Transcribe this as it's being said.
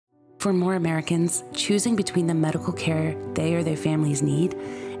For more Americans, choosing between the medical care they or their families need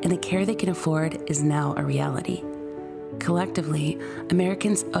and the care they can afford is now a reality. Collectively,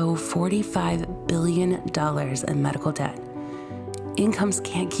 Americans owe $45 billion in medical debt. Incomes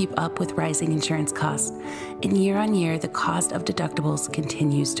can't keep up with rising insurance costs, and year on year, the cost of deductibles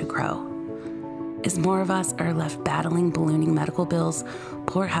continues to grow. As more of us are left battling ballooning medical bills,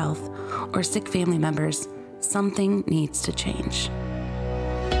 poor health, or sick family members, something needs to change.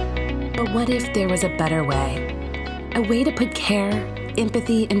 But what if there was a better way? A way to put care,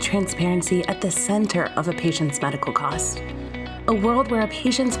 empathy, and transparency at the center of a patient's medical cost. A world where a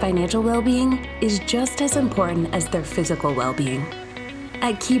patient's financial well-being is just as important as their physical well-being.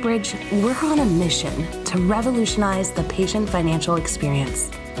 At KeyBridge, we're on a mission to revolutionize the patient financial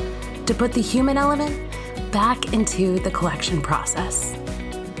experience, to put the human element back into the collection process.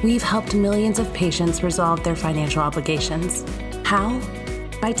 We've helped millions of patients resolve their financial obligations. How?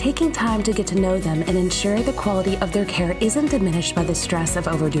 By taking time to get to know them and ensure the quality of their care isn't diminished by the stress of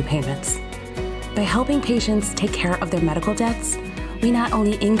overdue payments. By helping patients take care of their medical debts, we not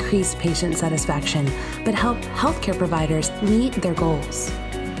only increase patient satisfaction, but help healthcare providers meet their goals.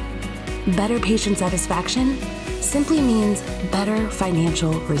 Better patient satisfaction simply means better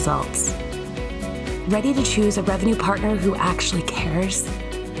financial results. Ready to choose a revenue partner who actually cares?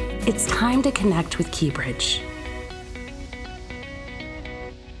 It's time to connect with KeyBridge.